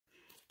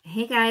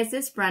Hey guys,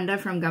 it's Brenda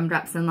from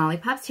Gumdrops and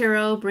Lollipops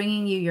Tarot,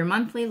 bringing you your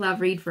monthly love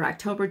read for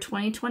October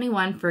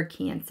 2021 for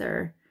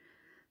Cancer.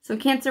 So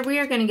Cancer, we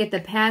are going to get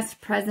the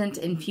past, present,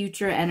 and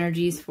future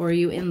energies for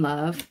you in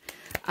love.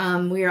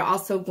 We are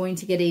also going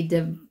to get a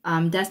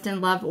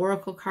Destined Love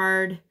Oracle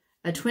card,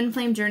 a Twin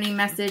Flame Journey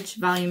Message,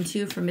 Volume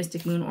 2 from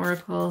Mystic Moon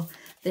Oracle,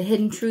 the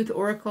Hidden Truth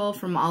Oracle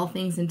from All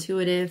Things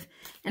Intuitive,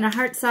 and a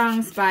Heart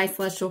Songs by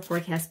Celestial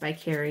Forecast by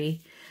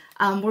Carrie.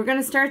 We're going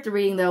to start the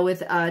reading, though,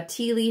 with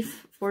tea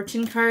leaf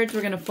fortune cards.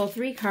 We're going to pull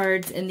 3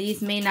 cards, and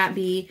these may not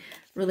be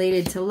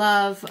related to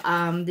love.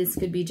 This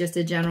could be just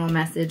a general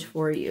message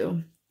for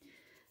you.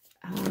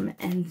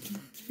 And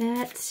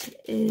that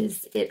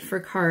is it for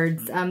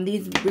cards.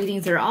 These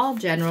readings are all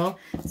general,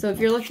 so if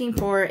you're looking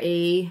for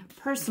a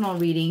personal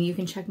reading, you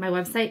can check my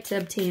website to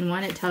obtain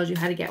one. It tells you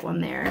how to get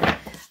one there.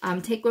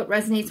 Take what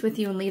resonates with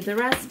you and leave the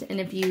rest, and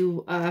if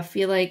you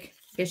feel like,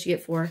 I guess you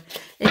get 4.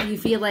 If you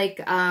feel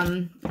like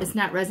it's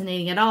not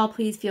resonating at all,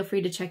 please feel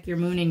free to check your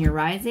moon and your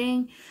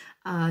rising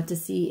to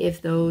see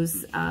if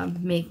those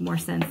make more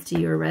sense to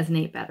you or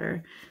resonate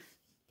better.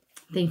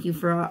 Thank you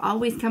for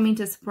always coming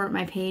to support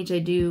my page.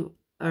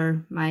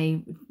 Or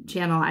my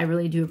channel. I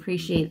really do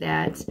appreciate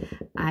that.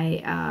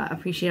 I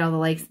appreciate all the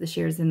likes, the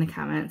shares, and the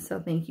comments.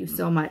 So thank you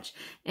so much.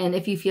 And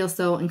if you feel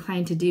so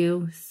inclined to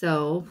do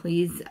so,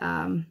 please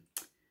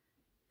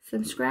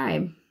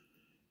subscribe.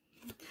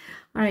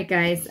 All right,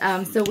 guys.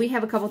 So we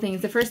have a couple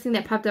things. The first thing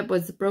that popped up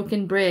was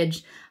broken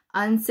bridge,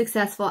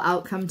 unsuccessful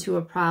outcome to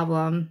a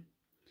problem.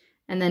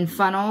 And then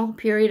funnel,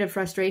 period of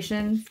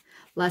frustrations,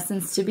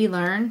 lessons to be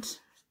learned.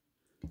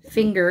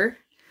 Finger,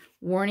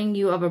 warning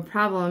you of a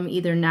problem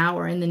either now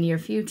or in the near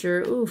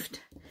future. Oofed.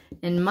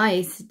 And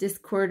mice,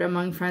 discord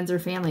among friends or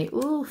family.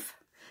 Oof.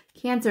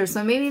 Cancer.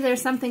 So maybe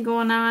there's something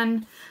going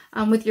on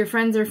with your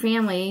friends or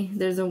family.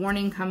 There's a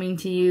warning coming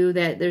to you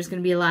that there's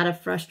going to be a lot of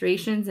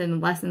frustrations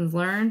and lessons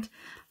learned.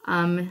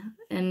 And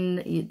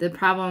the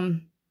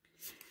problem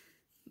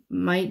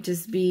might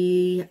just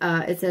be,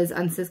 it says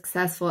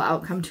unsuccessful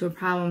outcome to a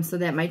problem. So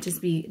that might just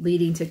be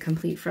leading to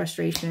complete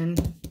frustration.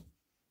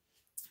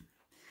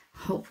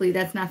 Hopefully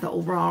that's not the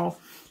overall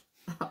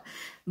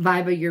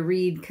vibe of your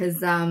read, because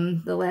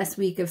the last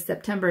week of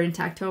September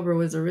into October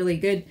was a really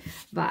good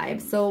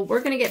vibe. So we're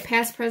going to get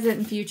past, present,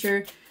 and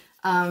future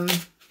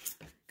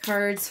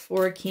cards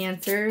for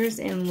Cancers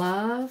in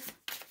love.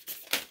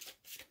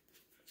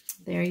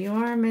 There you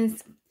are,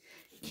 Miss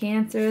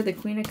Cancer, the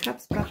Queen of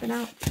Cups popping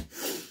out.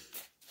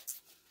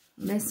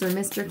 Miss or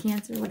Mr.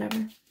 Cancer,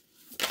 whatever.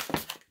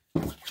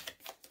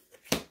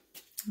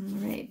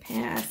 All right,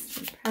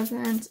 past,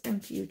 present,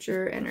 and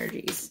future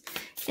energies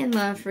in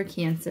love for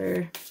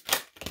Cancer.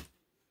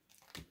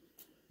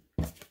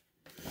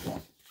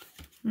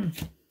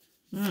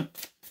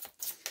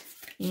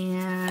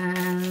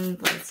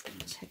 And let's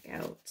check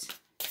out.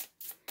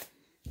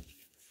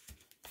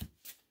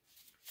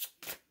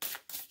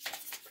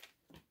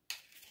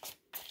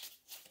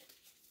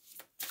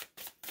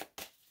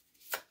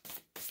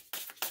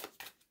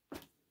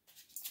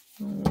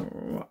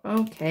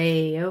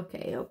 Okay.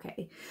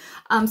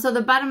 So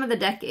the bottom of the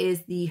deck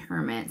is the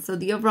Hermit. So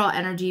the overall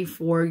energy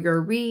for your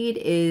read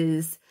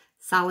is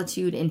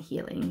solitude and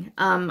healing.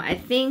 I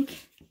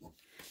think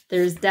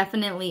there's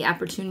definitely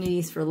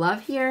opportunities for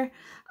love here,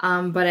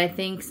 but I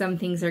think some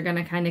things are going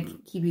to kind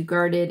of keep you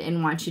guarded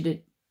and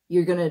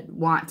you're going to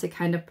want to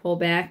kind of pull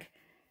back.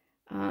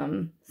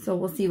 So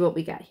we'll see what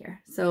we got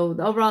here. So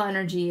the overall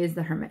energy is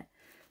the Hermit.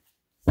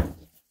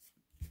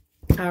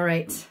 All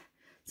right.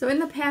 So in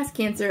the past,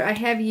 Cancer, I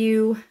have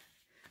you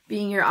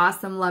being your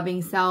awesome,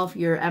 loving self.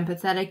 You're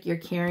empathetic, you're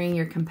caring,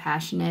 you're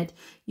compassionate.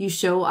 You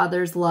show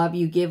others love,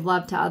 you give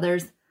love to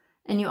others.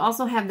 And you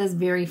also have this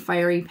very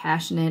fiery,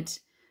 passionate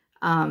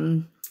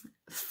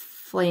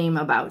flame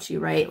about you,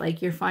 right?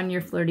 Like you're fun,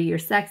 you're flirty, you're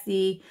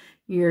sexy,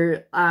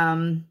 you're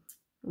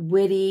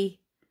witty.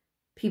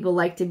 People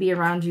like to be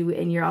around you,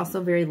 and you're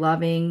also very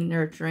loving,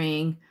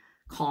 nurturing,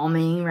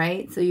 calming,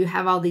 right? So you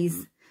have all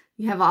these...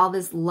 You have all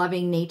this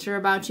loving nature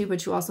about you,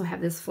 but you also have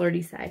this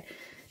flirty side.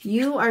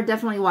 You are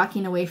definitely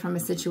walking away from a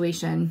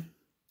situation.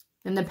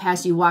 In the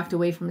past, you walked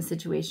away from a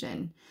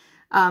situation.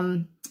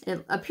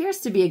 It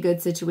appears to be a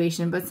good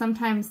situation, but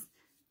sometimes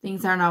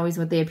things aren't always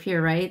what they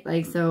appear, right?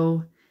 Like,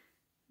 so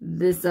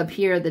this up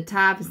here at the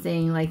top is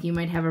saying, like, you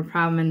might have a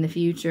problem in the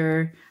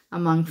future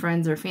among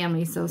friends or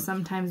family. So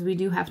sometimes we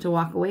do have to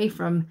walk away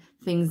from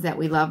things that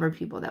we love or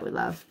people that we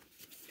love.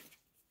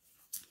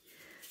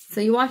 So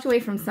you walked away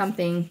from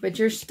something, but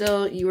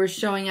you were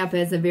showing up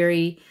as a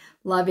very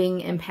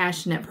loving and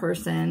passionate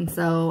person.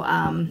 So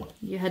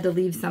you had to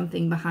leave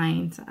something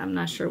behind. I'm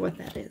not sure what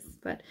that is.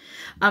 But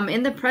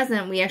in the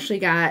present, we actually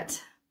got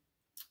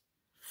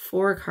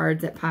 4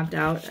 cards that popped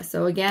out.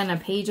 So again, a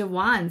Page of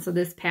Wands. So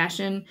this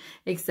passion,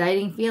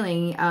 exciting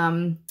feeling.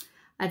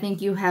 I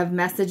think you have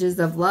messages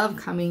of love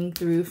coming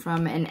through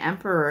from an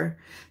Emperor.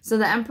 So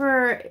the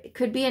Emperor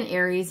could be an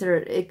Aries, or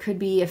it could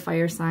be a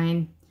fire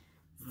sign.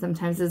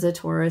 Sometimes it's a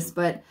Taurus,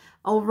 but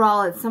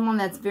overall it's someone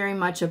that's very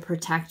much a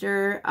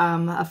protector,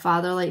 a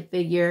father-like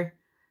figure,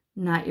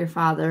 not your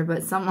father,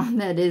 but someone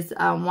that is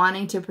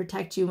wanting to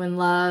protect you in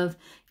love,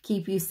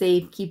 keep you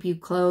safe, keep you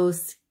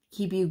close,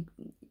 keep you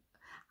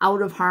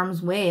out of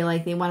harm's way.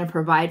 Like they want to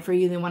provide for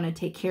you. They want to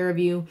take care of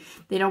you.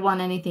 They don't want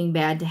anything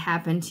bad to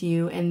happen to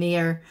you. And they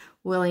are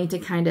willing to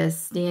kind of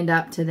stand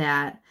up to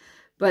that.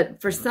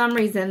 But for some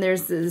reason,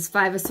 there's this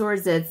Five of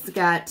Swords that's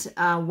got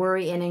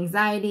worry and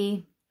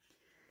anxiety.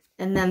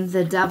 And then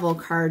the Devil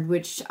card,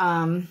 which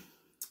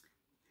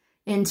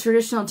in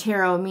traditional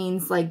tarot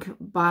means like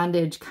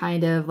bondage,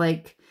 kind of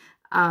like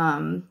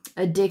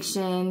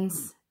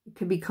addictions. It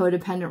could be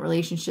codependent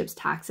relationships,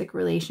 toxic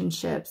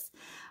relationships.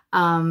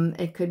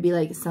 It could be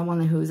like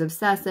someone who's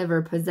obsessive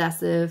or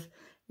possessive.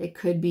 It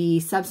could be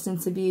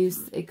substance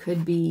abuse. It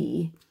could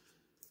be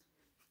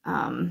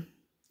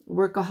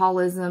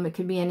workaholism. It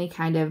could be any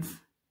kind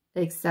of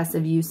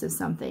excessive use of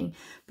something.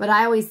 But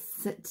I always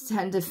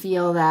tend to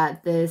feel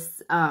that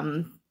this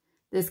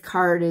this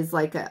card is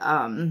like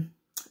a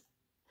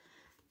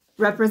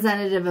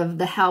representative of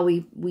the hell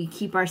we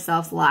keep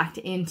ourselves locked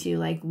into.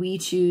 Like we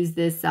choose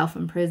this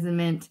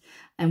self-imprisonment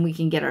and we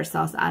can get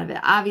ourselves out of it.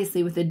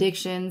 Obviously with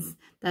addictions,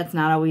 that's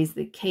not always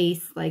the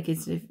case. Like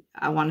it's, if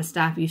I want to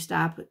stop, you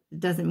stop. It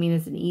doesn't mean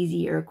it's an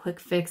easy or a quick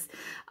fix.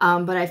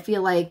 But I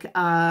feel like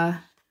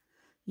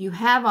you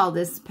have all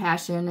this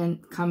passion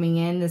and coming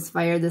in, this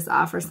fire, this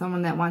offer,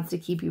 someone that wants to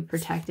keep you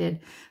protected.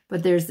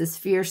 But there's this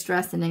fear,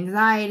 stress, and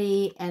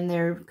anxiety. And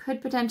there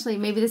could potentially,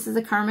 maybe this is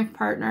a karmic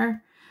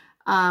partner.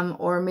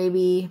 Or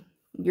maybe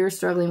you're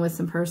struggling with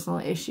some personal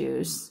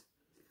issues,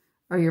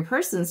 or your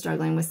person's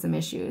struggling with some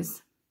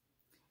issues,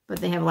 but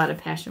they have a lot of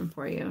passion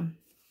for you.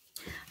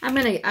 I'm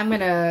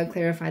gonna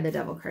clarify the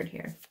Devil card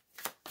here.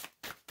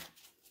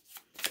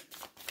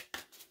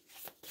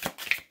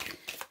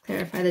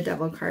 Clarify the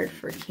Devil card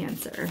for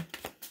Cancer.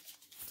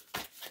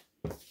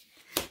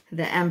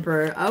 The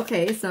Emperor.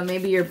 Okay, so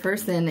maybe your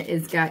person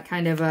is got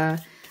kind of a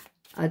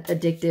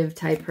addictive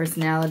type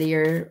personality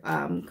or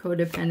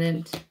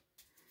codependent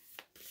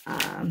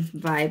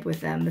vibe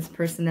with them. This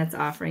person that's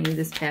offering you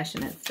this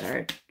passionate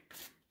start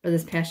or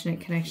this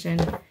passionate connection.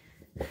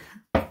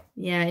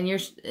 Yeah,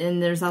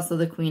 and there's also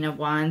the Queen of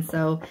Wands.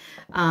 So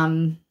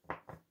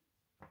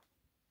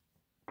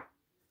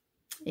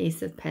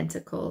Ace of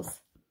Pentacles.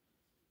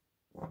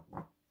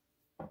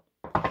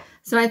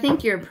 So I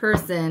think your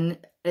person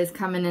is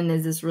coming in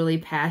as this really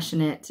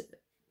passionate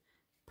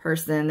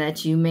person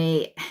that you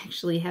may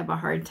actually have a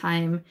hard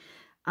time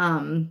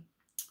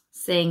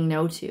saying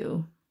no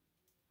to.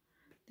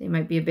 They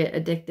might be a bit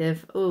addictive.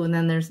 Oh, and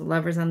then there's the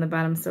Lovers on the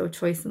bottom. So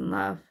choice and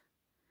love.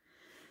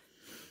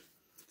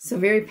 So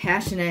very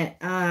passionate.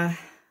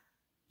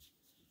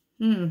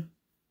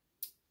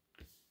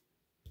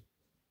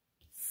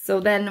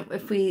 So then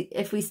if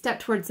we step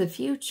towards the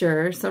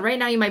future, so right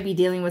now you might be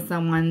dealing with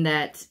someone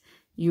that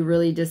you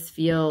really just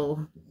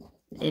feel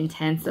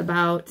intense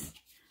about.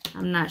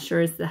 I'm not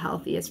sure it's the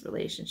healthiest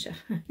relationship,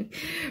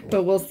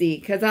 but we'll see.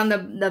 Because on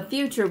the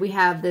future, we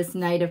have this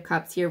Knight of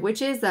Cups here,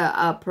 which is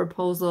a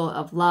proposal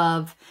of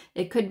love.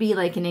 It could be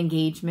like an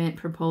engagement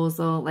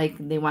proposal, like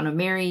they want to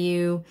marry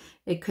you.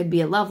 It could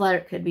be a love letter.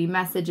 It could be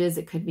messages.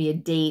 It could be a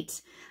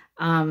date.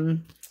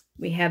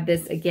 We have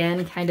this,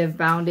 again, kind of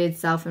bounded,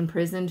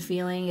 self-imprisoned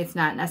feeling. It's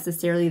not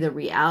necessarily the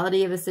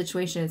reality of a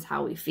situation. It's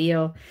how we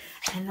feel.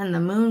 And then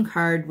the Moon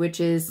card, which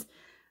is...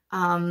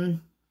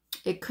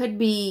 it could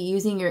be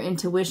using your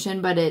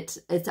intuition, but it's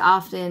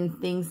often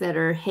things that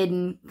are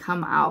hidden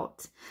come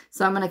out.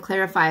 So I'm going to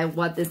clarify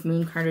what this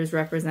Moon card is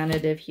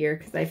representative here,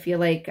 because I feel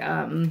like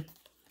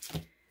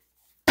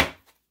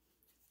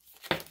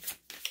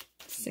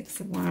Six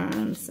of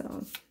Wands.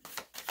 So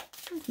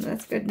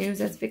that's good news.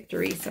 That's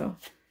victory. So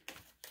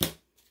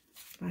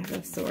Five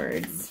of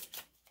Swords.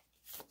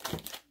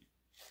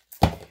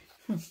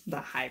 The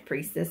High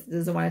Priestess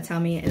doesn't want to tell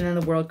me. And then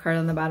the World card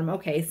on the bottom.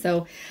 Okay,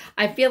 so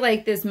I feel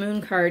like this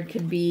Moon card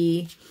could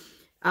be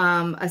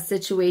a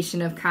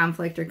situation of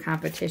conflict or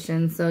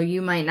competition. So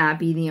you might not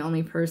be the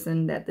only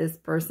person that this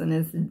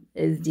person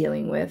is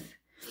dealing with.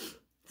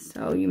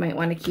 So you might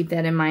want to keep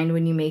that in mind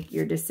when you make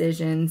your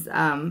decisions.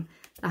 The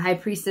High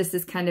Priestess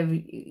is kind of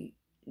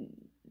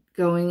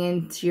going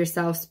into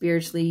yourself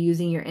spiritually,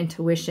 using your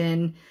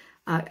intuition,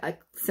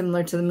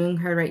 similar to the Moon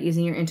card, right?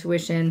 Using your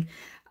intuition.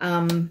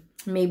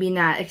 Maybe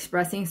not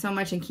expressing so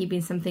much and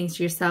keeping some things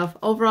to yourself.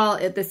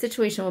 Overall, the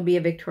situation will be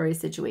a victorious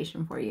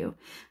situation for you.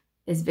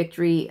 Is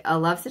victory a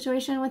love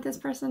situation with this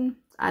person?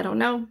 I don't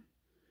know.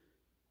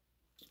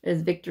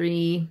 Is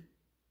victory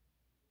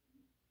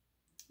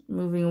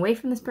moving away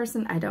from this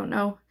person? I don't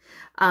know.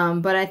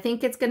 But I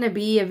think it's going to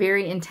be a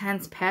very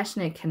intense,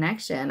 passionate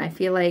connection. I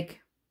feel like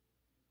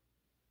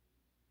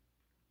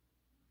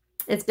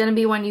it's going to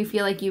be one you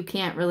feel like you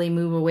can't really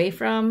move away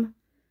from.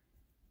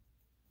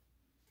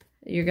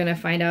 You're going to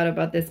find out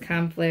about this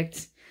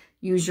conflict,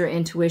 use your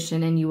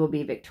intuition, and you will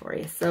be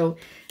victorious. So,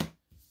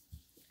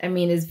 I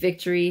mean, is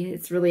victory,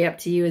 it's really up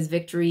to you. Is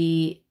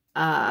victory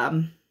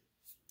an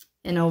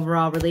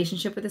overall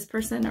relationship with this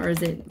person, or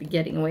is it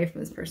getting away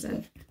from this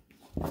person?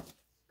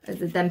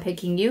 Is it them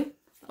picking you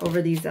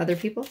over these other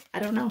people? I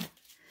don't know.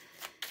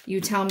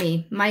 You tell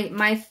me.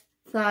 My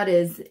thought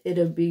is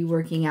it'll be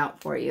working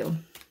out for you.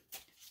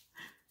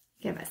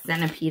 I have a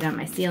centipede on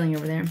my ceiling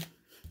over there.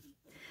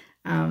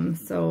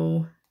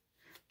 So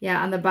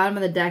yeah, on the bottom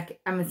of the deck,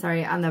 I'm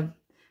sorry,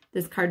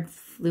 this card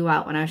flew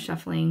out when I was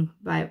shuffling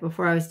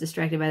before I was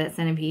distracted by that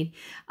centipede,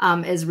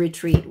 is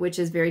retreat, which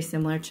is very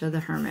similar to the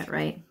hermit,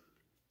 right?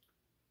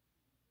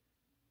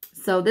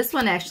 So this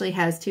one actually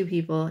has 2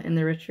 people in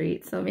the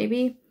retreat. So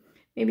maybe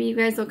you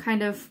guys will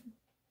kind of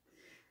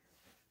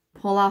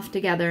pull off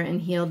together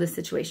and heal this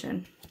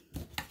situation.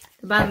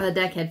 The bottom of the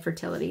deck had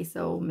fertility,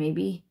 so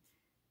maybe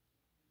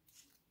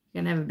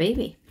you're going to have a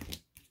baby.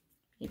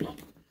 Maybe.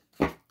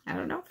 I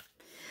don't know.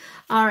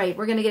 All right,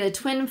 we're going to get a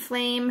Twin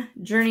Flame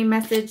Journey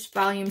Message,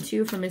 Volume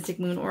 2 for Mystic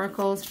Moon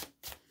Oracles.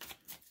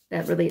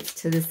 That relates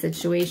to the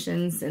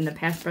situations in the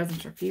past,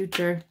 present, or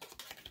future.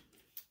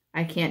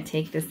 I can't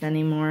take this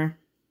anymore.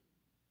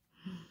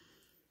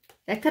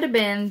 That could have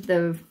been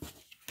the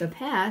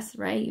past,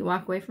 right? You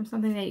walk away from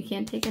something that you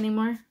can't take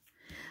anymore.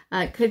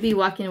 It could be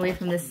walking away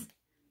from this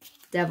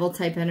devil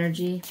type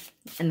energy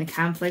and the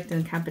conflict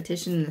and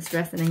competition and the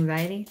stress and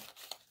anxiety.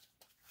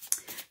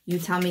 You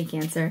tell me,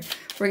 Cancer.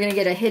 We're going to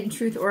get a Hidden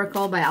Truth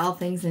Oracle by All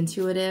Things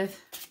Intuitive.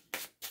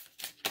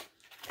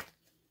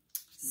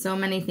 So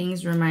many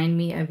things remind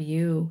me of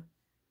you.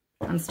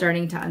 I'm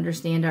starting to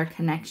understand our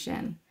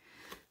connection.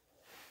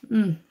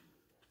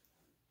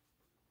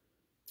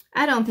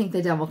 I don't think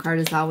the Devil card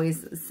is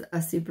always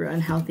a super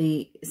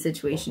unhealthy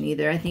situation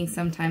either. I think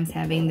sometimes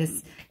having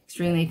this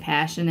extremely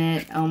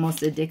passionate, almost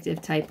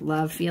addictive type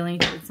love feeling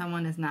towards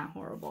someone is not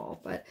horrible.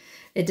 But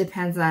it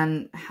depends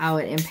on how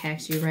it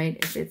impacts you, right?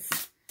 If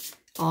it's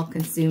all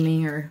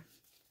consuming or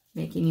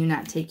making you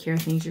not take care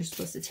of things you're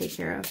supposed to take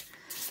care of.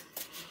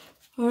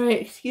 All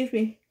right, excuse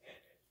me.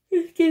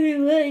 It's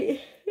getting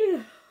late.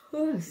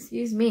 Oh,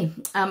 excuse me.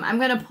 I'm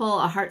going to pull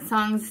a Heart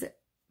Songs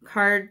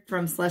card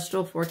from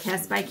Celestial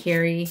Forecast by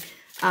Carrie.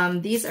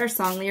 These are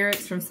song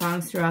lyrics from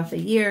songs throughout the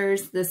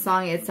years. The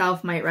song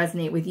itself might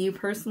resonate with you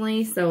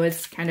personally, so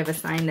it's kind of a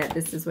sign that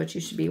this is what you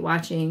should be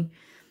watching.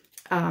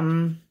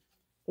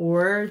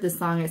 Or the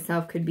song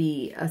itself could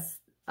be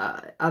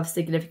of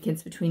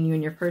significance between you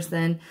and your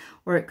person,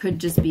 or it could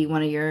just be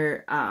one of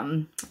your,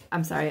 or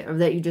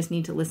that you just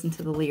need to listen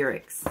to the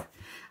lyrics.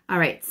 All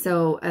right,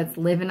 so it's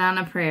Living on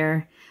a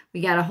Prayer.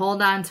 We got to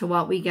hold on to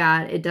what we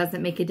got. It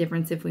doesn't make a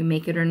difference if we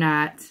make it or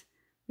not.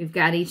 We've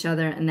got each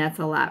other, and that's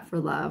a lot for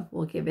love.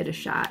 We'll give it a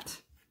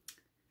shot.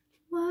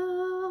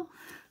 Whoa,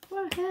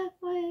 we're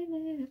halfway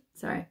there.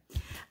 Sorry.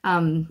 I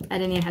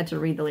didn't even have to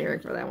read the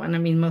lyric for that one. I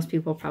mean, most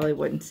people probably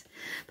wouldn't.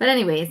 But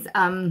anyways,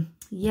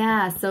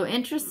 yeah, so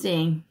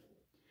interesting.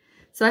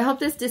 So I hope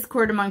this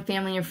discord among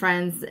family and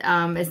friends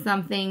is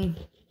something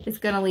it's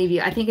going to leave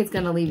you. I think it's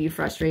going to leave you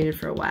frustrated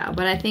for a while.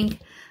 But I think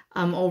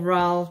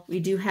overall, we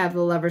do have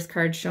the Lovers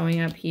card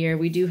showing up here.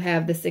 We do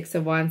have the Six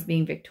of Wands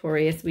being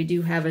victorious. We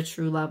do have a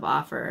true love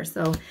offer.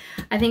 So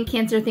I think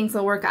Cancer, things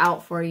will work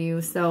out for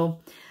you. So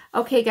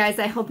okay, guys,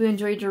 I hope you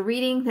enjoyed your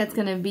reading. That's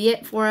going to be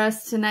it for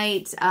us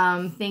tonight.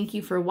 Thank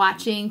you for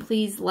watching.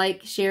 Please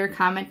like, share,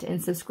 comment,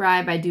 and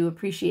subscribe. I do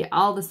appreciate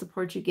all the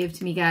support you give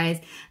to me, guys.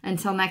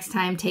 Until next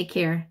time, take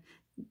care.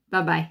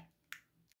 Bye-bye.